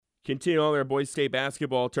Continue on our Boys State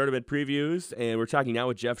basketball tournament previews, and we're talking now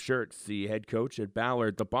with Jeff Schertz, the head coach at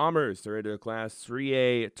Ballard. The Bombers are into the Class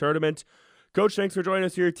 3A tournament. Coach, thanks for joining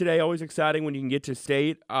us here today. Always exciting when you can get to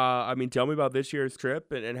state. Tell me about this year's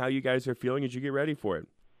trip and how you guys are feeling as you get ready for it.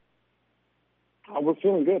 We're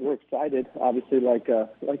feeling good. We're excited, obviously, like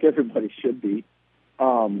everybody should be.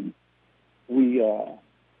 Right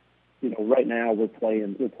now we're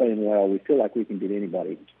playing well. We feel like we can beat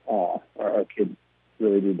anybody. Our kids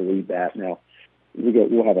really do believe that. Now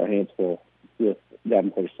we'll have our hands full with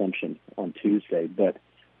Davenport Assumption on Tuesday, but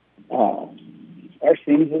our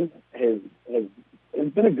season has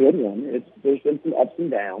been a good one. There's been some ups and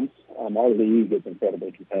downs. Our league is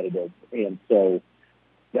incredibly competitive, and so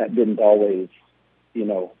that didn't always,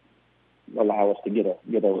 allow us to get a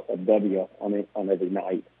W on every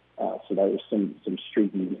night. So there was some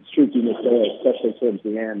streakiness there, especially towards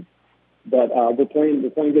the end. But we're playing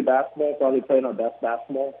good basketball, probably playing our best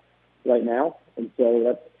basketball right now, and so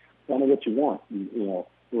that's kind of what you want. We're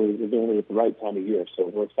doing it at the right time of year, so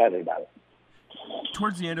we're excited about it.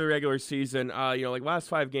 Towards the end of the regular season, last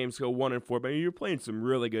 5 games go 1-4, but you're playing some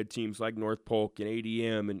really good teams like North Polk and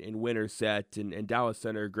ADM and Winterset and Dallas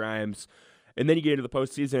Center, Grimes, and then you get into the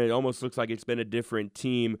postseason, and it almost looks like it's been a different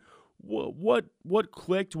team. What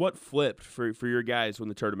clicked? What flipped for your guys when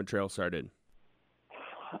the tournament trail started?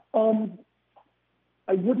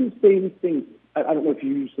 I wouldn't say anything. I don't know if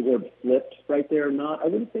you used the word flipped right there or not. I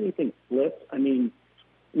wouldn't say anything flipped. I mean,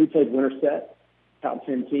 we played Winterset, top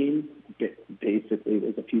 10 team. Basically,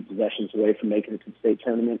 was a few possessions away from making it to the state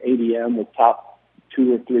tournament. ADM was top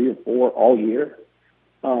 2 or 3 or 4 all year.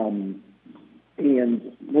 And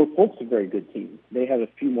North Polk's a very good team. They have a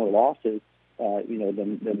few more losses,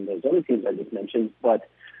 than those other teams I just mentioned. But,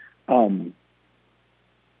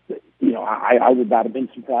 I would not have been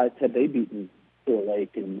surprised had they beaten Clear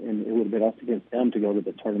Lake, and it would have been us against them to go to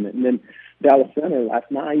the tournament. And then Dallas Center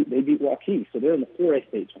last night, they beat Waukee, so they're in the 4A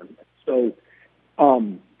state tournament. So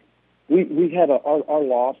we had our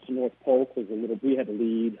loss to North Polk was we had a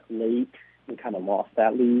lead late and kind of lost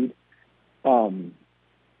that lead.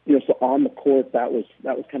 So on the court, that was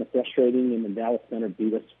kind of frustrating, and the Dallas Center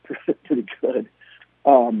beat us pretty good.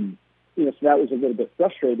 So that was a little bit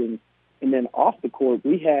frustrating. And then off the court,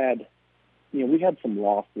 we had some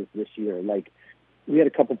losses this year. Like, we had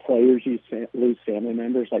a couple players lose family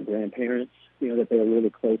members, like grandparents, that they were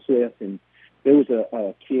really close with. And there is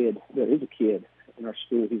a kid in our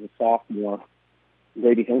school. He's a sophomore,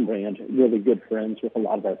 Grady Hillenbrand, really good friends with a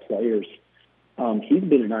lot of our players. He's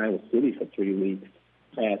been in Iowa City for 3 weeks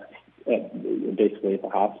basically at the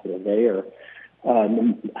hospital there. I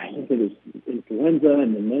think it was influenza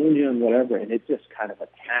and pneumonia and whatever, and it just kind of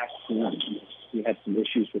attacked him. He had some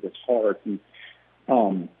issues with his heart, and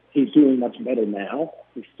he's doing much better now.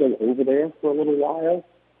 He's still over there for a little while,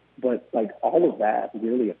 but like all of that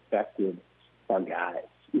really affected our guys,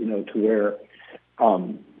 to where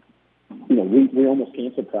we almost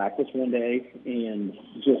canceled practice one day and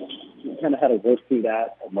just kind of had to work through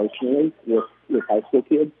that emotionally with high school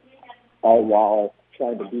kids, all while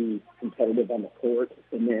trying to be competitive on the court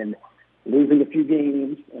and then losing a few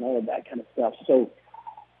games and all of that kind of stuff. So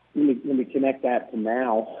when we connect that to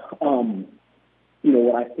now,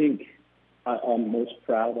 what I think I'm most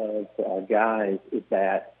proud of for our guys is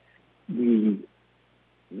that we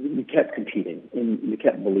kept competing and we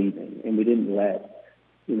kept believing, and we didn't let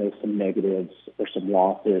some negatives or some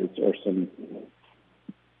losses or some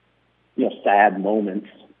sad moments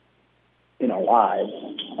in our lives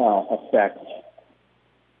affect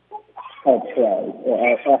our play or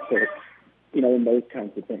our effort, and those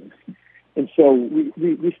kinds of things. And so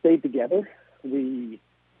we stayed together. We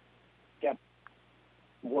kept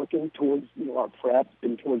working towards our prep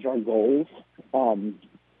and towards our goals. And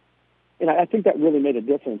I think that really made a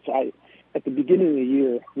difference. At the beginning of the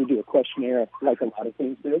year, we do a questionnaire like a lot of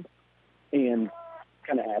things do, and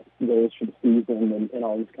kind of ask goals for the season and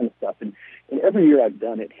all this kind of stuff. And every year I've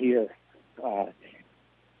done it here,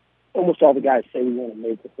 almost all the guys say we want to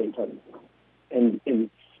make the state tournament. And in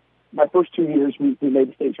my first 2 years, we made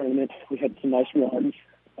the state tournament. We had some nice runs.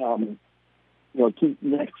 The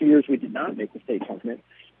next 2 years, we did not make the state tournament.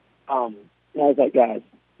 And I was like, guys,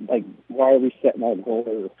 why are we setting our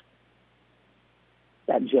goal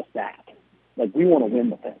at just that? We want to win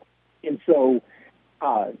the thing. And so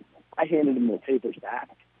I handed them the papers back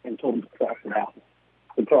and told them to cross it out.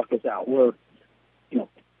 To cross this out.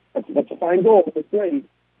 That's a fine goal. It's great,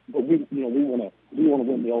 but we want to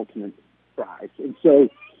win the ultimate prize. And so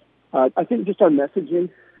I think just our messaging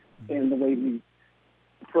and the way we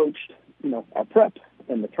approached, our prep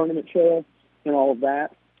and the tournament trail and all of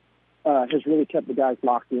that has really kept the guys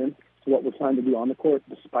locked in. to what we're trying to do on the court,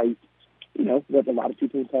 despite, what a lot of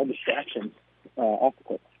people would call distractions off the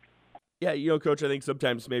court. Yeah, Coach, I think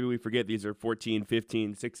sometimes maybe we forget these are 14,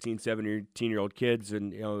 15, 16, 17-year-old kids,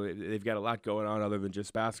 and, they've got a lot going on other than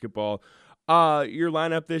just basketball. Your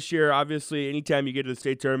lineup this year, obviously, anytime you get to the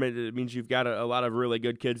state tournament, it means you've got a lot of really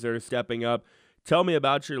good kids that are stepping up. Tell me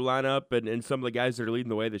about your lineup and some of the guys that are leading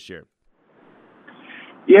the way this year.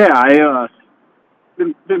 Yeah, I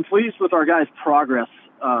been pleased with our guys' progress,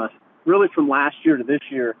 really from last year to this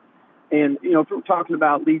year. And, if we're talking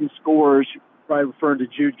about leading scorers, probably referring to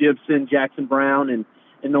Jude Gibson, Jackson Brown, and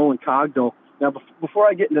Nolan Cogdill. Now, before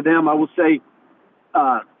I get into them, I will say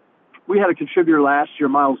we had a contributor last year,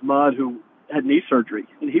 Miles Mudd, who had knee surgery,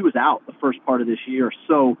 and he was out the first part of this year.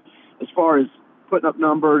 So as far as putting up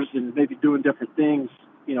numbers and maybe doing different things,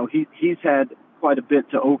 he's had quite a bit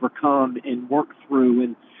to overcome and work through.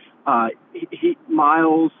 And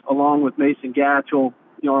Miles, along with Mason Gatchell,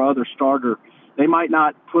 our other starter, they might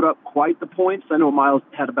not put up quite the points. I know Miles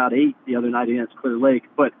had about 8 the other night against Clear Lake.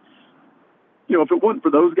 But, if it wasn't for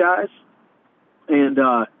those guys and,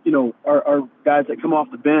 our guys that come off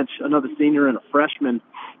the bench, another senior and a freshman,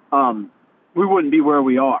 we wouldn't be where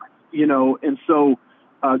we are, And so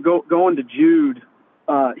going to Jude,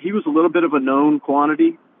 he was a little bit of a known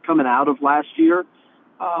quantity coming out of last year.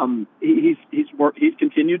 He's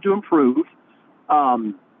continued to improve.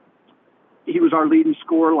 He was our leading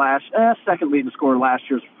scorer second leading scorer last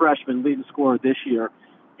year as a freshman, leading scorer this year.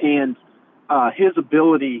 And his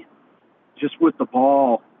ability just with the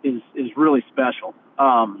ball is really special.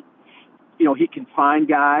 He can find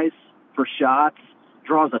guys for shots,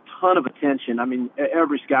 draws a ton of attention. I mean,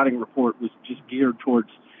 every scouting report was just geared towards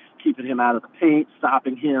keeping him out of the paint,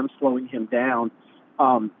 stopping him, slowing him down.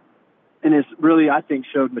 And it's really, I think,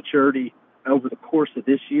 showed maturity over the course of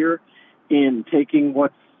this year in taking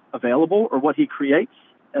what's available or what he creates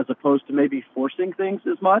as opposed to maybe forcing things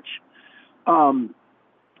as much.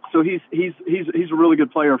 So he's a really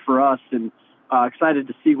good player for us, and excited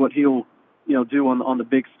to see what he'll do on the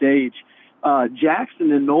big stage.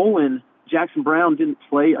 Jackson Brown didn't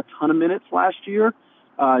play a ton of minutes last year.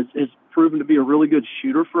 Has proven to be a really good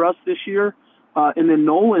shooter for us this year. And then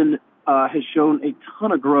Nolan has shown a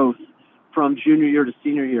ton of growth from junior year to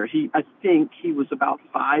senior year. I think he was about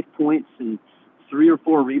 5 points and 3 or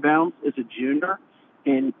 4 rebounds as a junior,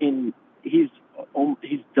 and he's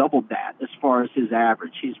doubled that as far as his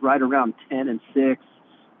average. He's right around 10 and 6,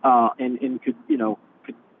 and could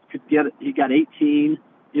get it. He got 18,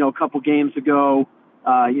 a couple games ago.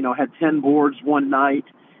 Had 10 boards one night,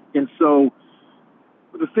 and so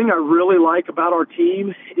the thing I really like about our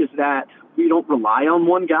team is that we don't rely on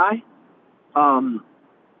one guy.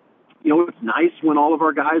 It's nice when all of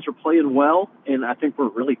our guys are playing well, and I think we're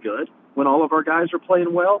really good when all of our guys are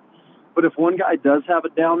playing well. But if one guy does have a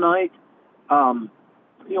down night,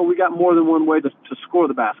 we got more than one way to score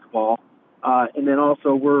the basketball. And then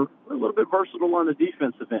also we're a little bit versatile on the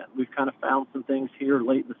defensive end. We've kind of found some things here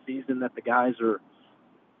late in the season that the guys are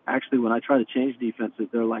actually, when I try to change defenses,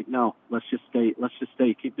 they're like, no, let's just stay,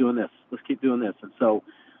 keep doing this. Let's keep doing this. And so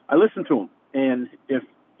I listen to them. And if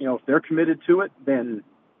they're committed to it, then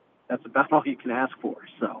that's about all you can ask for.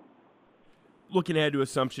 So, looking ahead to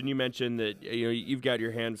Assumption, you mentioned that you've got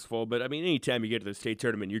your hands full, but I mean, anytime you get to the state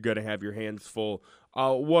tournament, you're going to have your hands full.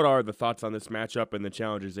 What are the thoughts on this matchup and the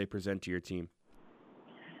challenges they present to your team?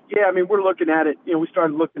 Yeah, I mean, we're looking at it. We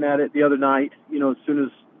started looking at it the other night. As soon as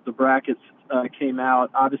the brackets came out,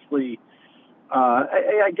 obviously,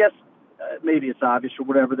 I guess maybe it's obvious or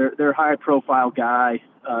whatever. They're high-profile guy,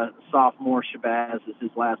 sophomore Shabazz is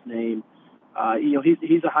his last name.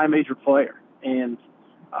 He's a high major player, and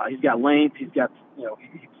he's got length. He's got,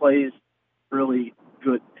 he plays really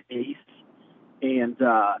good pace. And,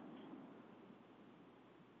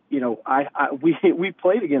 we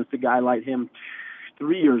played against a guy like him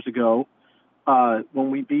 3 years ago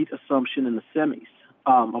when we beat Assumption in the semis.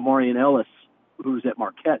 Amarian Ellis, who's at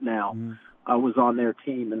Marquette now, was on their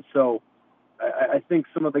team. And so I think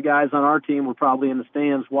some of the guys on our team were probably in the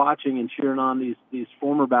stands watching and cheering on these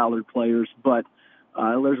former Ballard players, but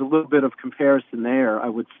there's a little bit of comparison there, I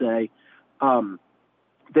would say.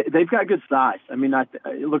 They've got good size. I mean,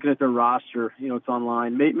 looking at their roster, it's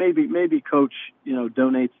online. Maybe Coach,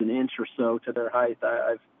 donates an inch or so to their height.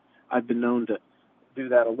 I've been known to do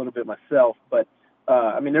that a little bit myself, but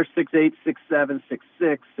they're 6'8", 6'7",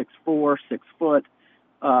 6'6", 6'4", 6 foot.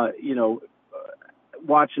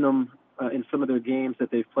 Watching them in some of their games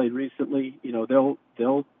that they've played recently, they'll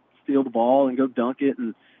steal the ball and go dunk it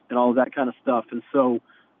and all of that kind of stuff. And so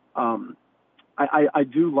I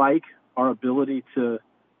do like our ability to,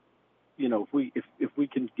 if we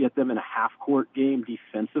can get them in a half court game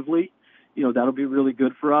defensively, that'll be really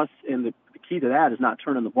good for us. And the key to that is not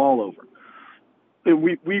turning the ball over. And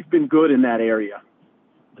we've been good in that area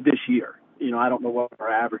this year. I don't know what our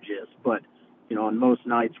average is, but on most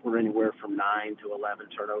nights we're anywhere from 9 to 11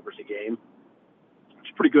 turnovers a game. It's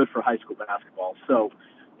pretty good for high school basketball. So,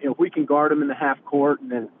 if we can guard them in the half court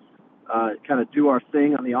and then kind of do our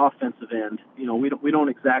thing on the offensive end, we don't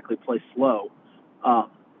exactly play slow,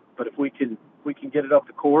 but if we can get it up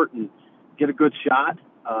the court and get a good shot,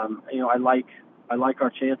 I like our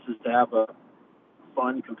chances to have a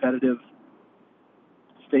fun, competitive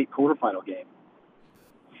state quarterfinal game.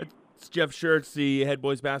 It's Jeff Schertz, the head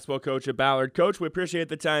boys basketball coach at Ballard. Coach, we appreciate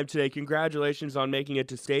the time today. Congratulations on making it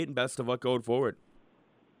to state, and best of luck going forward.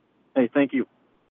 Hey, thank you.